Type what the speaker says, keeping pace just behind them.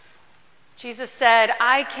Jesus said,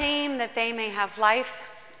 "I came that they may have life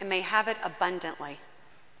and may have it abundantly."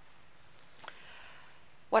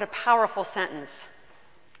 What a powerful sentence.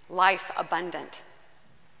 Life abundant.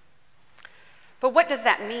 But what does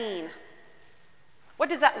that mean? What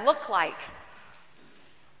does that look like?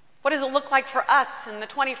 What does it look like for us in the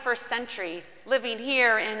 21st century, living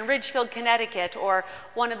here in Ridgefield, Connecticut, or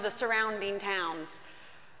one of the surrounding towns?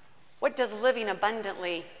 What does living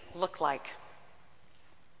abundantly look like?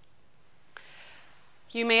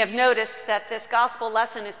 You may have noticed that this gospel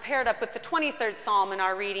lesson is paired up with the 23rd Psalm in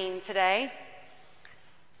our reading today.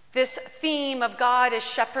 This theme of God as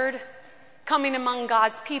shepherd, coming among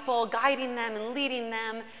God's people, guiding them and leading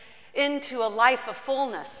them into a life of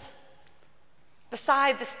fullness,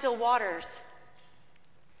 beside the still waters,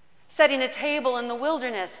 setting a table in the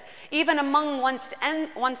wilderness, even among one's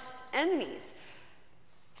enemies,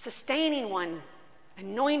 sustaining one,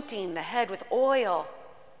 anointing the head with oil,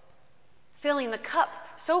 filling the cup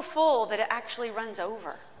so full that it actually runs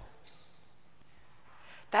over.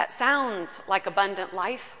 That sounds like abundant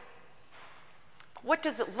life. But what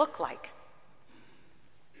does it look like?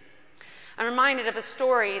 I'm reminded of a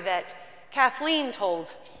story that Kathleen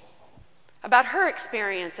told about her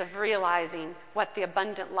experience of realizing what the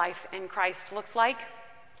abundant life in Christ looks like.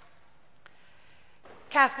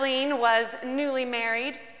 Kathleen was newly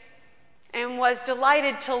married and was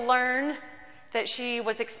delighted to learn that she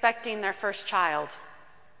was expecting their first child.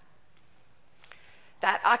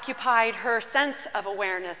 That occupied her sense of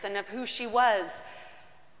awareness and of who she was.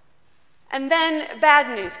 And then bad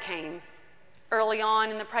news came early on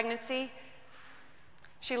in the pregnancy.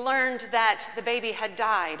 She learned that the baby had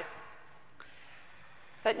died.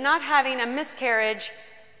 But not having a miscarriage,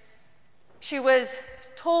 she was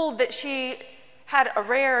told that she had a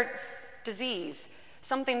rare disease,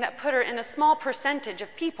 something that put her in a small percentage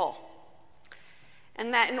of people.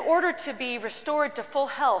 And that in order to be restored to full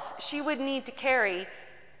health, she would need to carry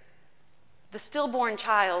the stillborn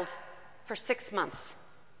child for 6 months.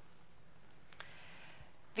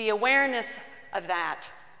 The awareness of that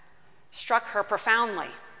struck her profoundly.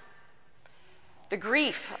 The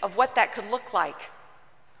grief of what that could look like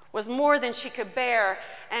was more than she could bear,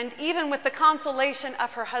 and even with the consolation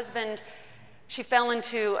of her husband, she fell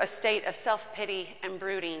into a state of self-pity and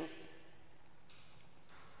brooding.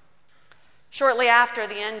 Shortly after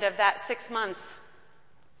the end of that 6 months,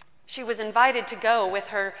 she was invited to go with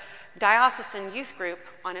her diocesan youth group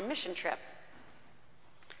on a mission trip.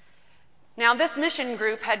 Now, this mission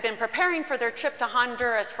group had been preparing for their trip to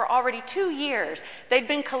Honduras for already 2 years. They'd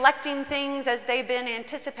been collecting things as they'd been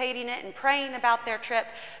anticipating it and praying about their trip,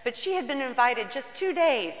 but she had been invited just 2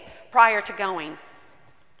 days prior to going.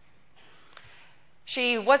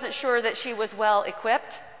 She wasn't sure that she was well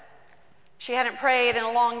equipped. She hadn't prayed in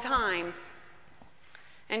a long time.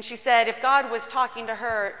 And she said if God was talking to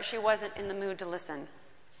her, she wasn't in the mood to listen.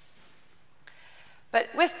 But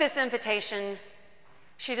with this invitation,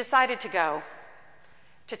 she decided to go,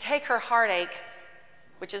 to take her heartache,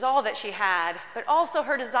 which is all that she had, but also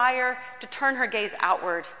her desire to turn her gaze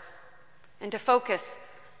outward and to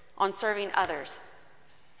focus on serving others.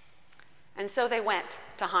 And so they went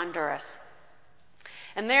to Honduras.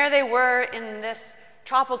 And there they were in this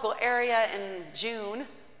tropical area in June,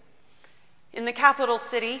 in the capital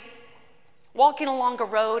city, walking along a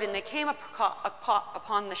road, and they came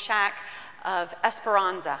upon the shack of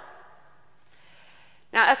Esperanza.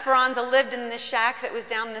 Now, Esperanza lived in this shack that was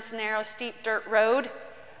down this narrow, steep dirt road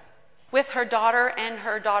with her daughter and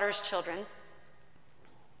her daughter's children.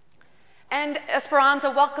 And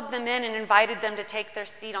Esperanza welcomed them in and invited them to take their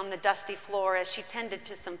seat on the dusty floor as she tended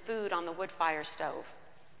to some food on the wood fire stove.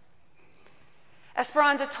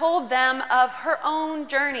 Esperanza told them of her own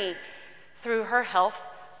journey through her health,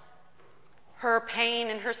 her pain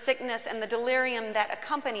and her sickness and the delirium that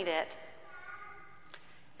accompanied it.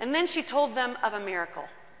 And then she told them of a miracle,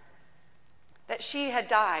 that she had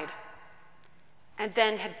died and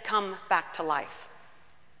then had come back to life.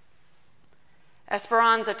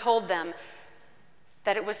 Esperanza told them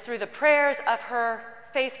that it was through the prayers of her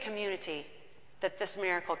faith community that this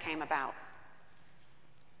miracle came about.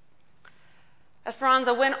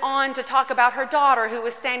 Esperanza went on to talk about her daughter who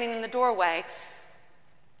was standing in the doorway,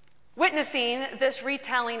 witnessing this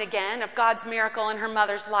retelling again of God's miracle in her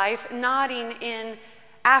mother's life, nodding in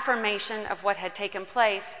affirmation of what had taken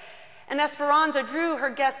place. And Esperanza drew her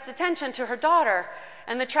guests' attention to her daughter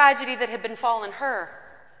and the tragedy that had befallen her.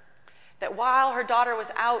 That while her daughter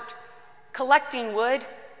was out collecting wood,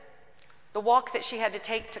 the walk that she had to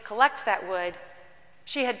take to collect that wood,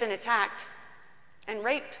 she had been attacked and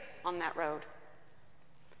raped on that road,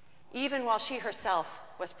 even while she herself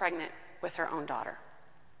was pregnant with her own daughter.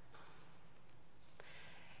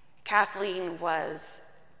 Kathleen was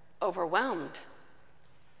overwhelmed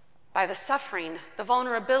by the suffering, the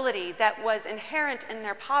vulnerability that was inherent in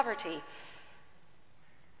their poverty.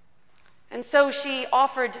 And so she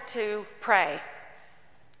offered to pray.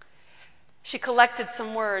 She collected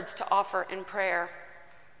some words to offer in prayer,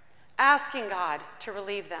 asking God to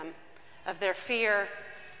relieve them of their fear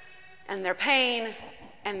and their pain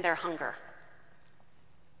and their hunger.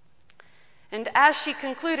 And as she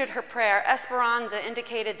concluded her prayer, Esperanza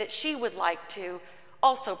indicated that she would like to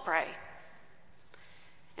also pray.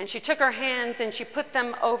 And she took her hands and she put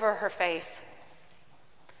them over her face.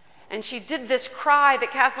 And she did this cry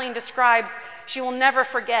that Kathleen describes she will never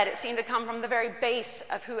forget. It seemed to come from the very base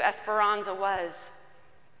of who Esperanza was.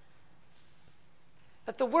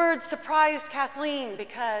 But the words surprised Kathleen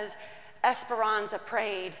because Esperanza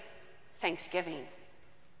prayed thanksgiving.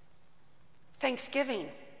 Thanksgiving.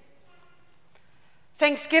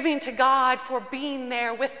 Thanksgiving to God for being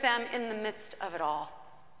there with them in the midst of it all.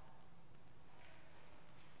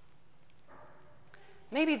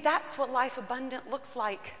 Maybe that's what life abundant looks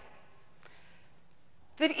like.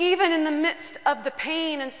 That even in the midst of the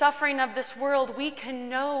pain and suffering of this world, we can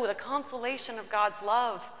know the consolation of God's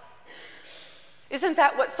love. Isn't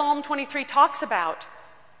that what Psalm 23 talks about?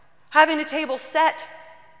 Having a table set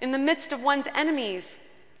in the midst of one's enemies,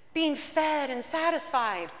 being fed and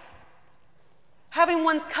satisfied, having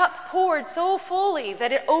one's cup poured so fully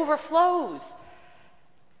that it overflows.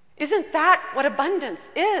 Isn't that what abundance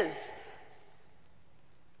is?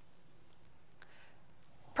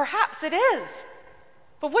 Perhaps it is.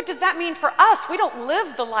 But what does that mean for us? We don't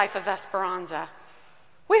live the life of Esperanza.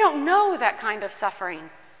 We don't know that kind of suffering.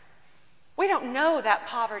 We don't know that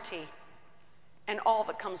poverty and all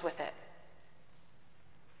that comes with it.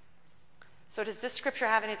 So does this scripture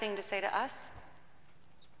have anything to say to us?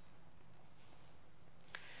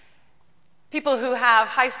 People who have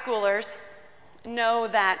high schoolers know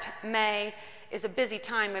that May is a busy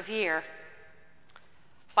time of year.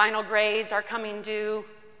 Final grades are coming due.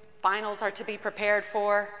 Finals are to be prepared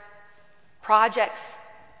for. Projects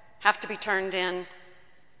have to be turned in.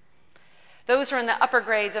 Those who are in the upper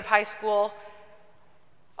grades of high school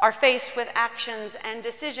are faced with actions and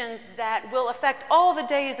decisions that will affect all the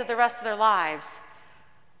days of the rest of their lives.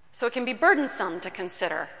 So it can be burdensome to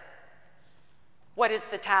consider. What is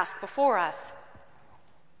the task before us?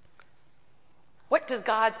 What does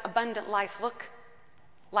God's abundant life look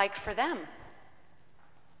like for them?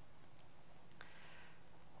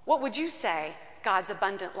 What would you say God's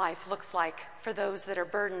abundant life looks like for those that are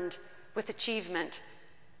burdened with achievement,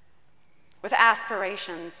 with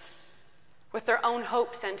aspirations, with their own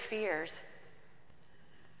hopes and fears?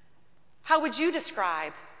 How would you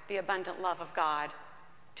describe the abundant love of God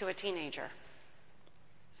to a teenager?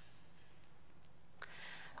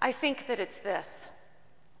 I think that it's this,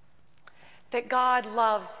 that God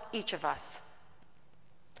loves each of us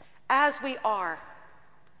as we are,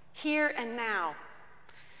 here and now,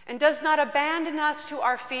 and does not abandon us to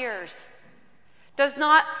our fears, does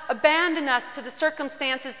not abandon us to the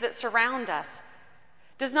circumstances that surround us,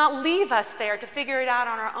 does not leave us there to figure it out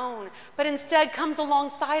on our own, but instead comes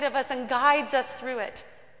alongside of us and guides us through it.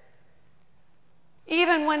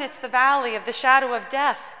 Even when it's the valley of the shadow of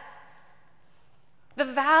death, the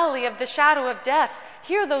valley of the shadow of death,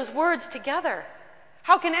 hear those words together.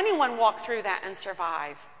 How can anyone walk through that and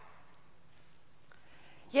survive?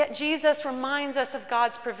 Yet Jesus reminds us of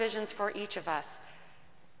God's provisions for each of us.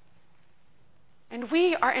 And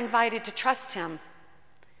we are invited to trust him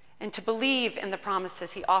and to believe in the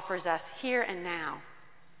promises he offers us here and now.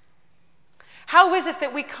 How is it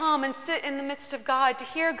that we come and sit in the midst of God to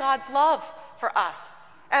hear God's love for us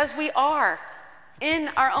as we are in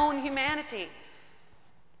our own humanity?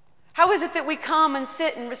 How is it that we come and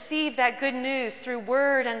sit and receive that good news through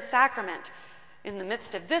word and sacrament in the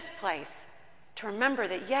midst of this place to remember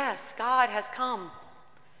that, yes, God has come.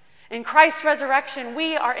 In Christ's resurrection,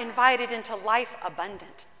 we are invited into life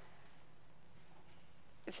abundant.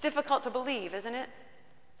 It's difficult to believe, isn't it?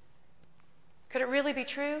 Could it really be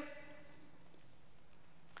true?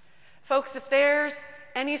 Folks, if there's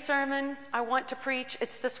any sermon I want to preach,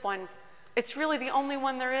 it's this one. It's really the only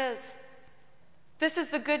one there is. This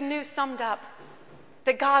is the good news summed up,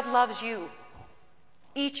 that God loves you,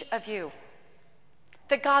 each of you,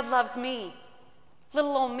 that God loves me,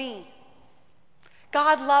 little old me.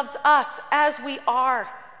 God loves us as we are,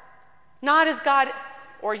 not as God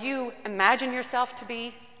or you imagine yourself to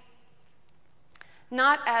be,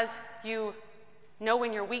 not as you know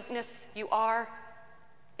in your weakness you are.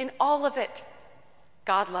 In all of it,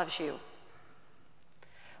 God loves you.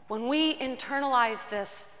 When we internalize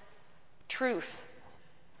this truth,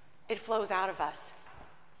 it flows out of us.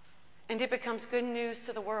 and it becomes good news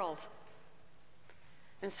to the world.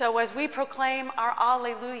 And so as we proclaim our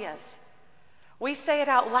Alleluias, we say it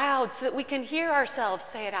out loud so that we can hear ourselves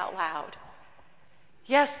say it out loud.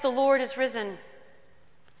 Yes, the Lord is risen.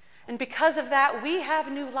 And because of that, we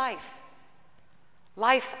have new life,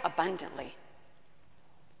 life abundantly.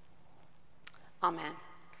 Amen.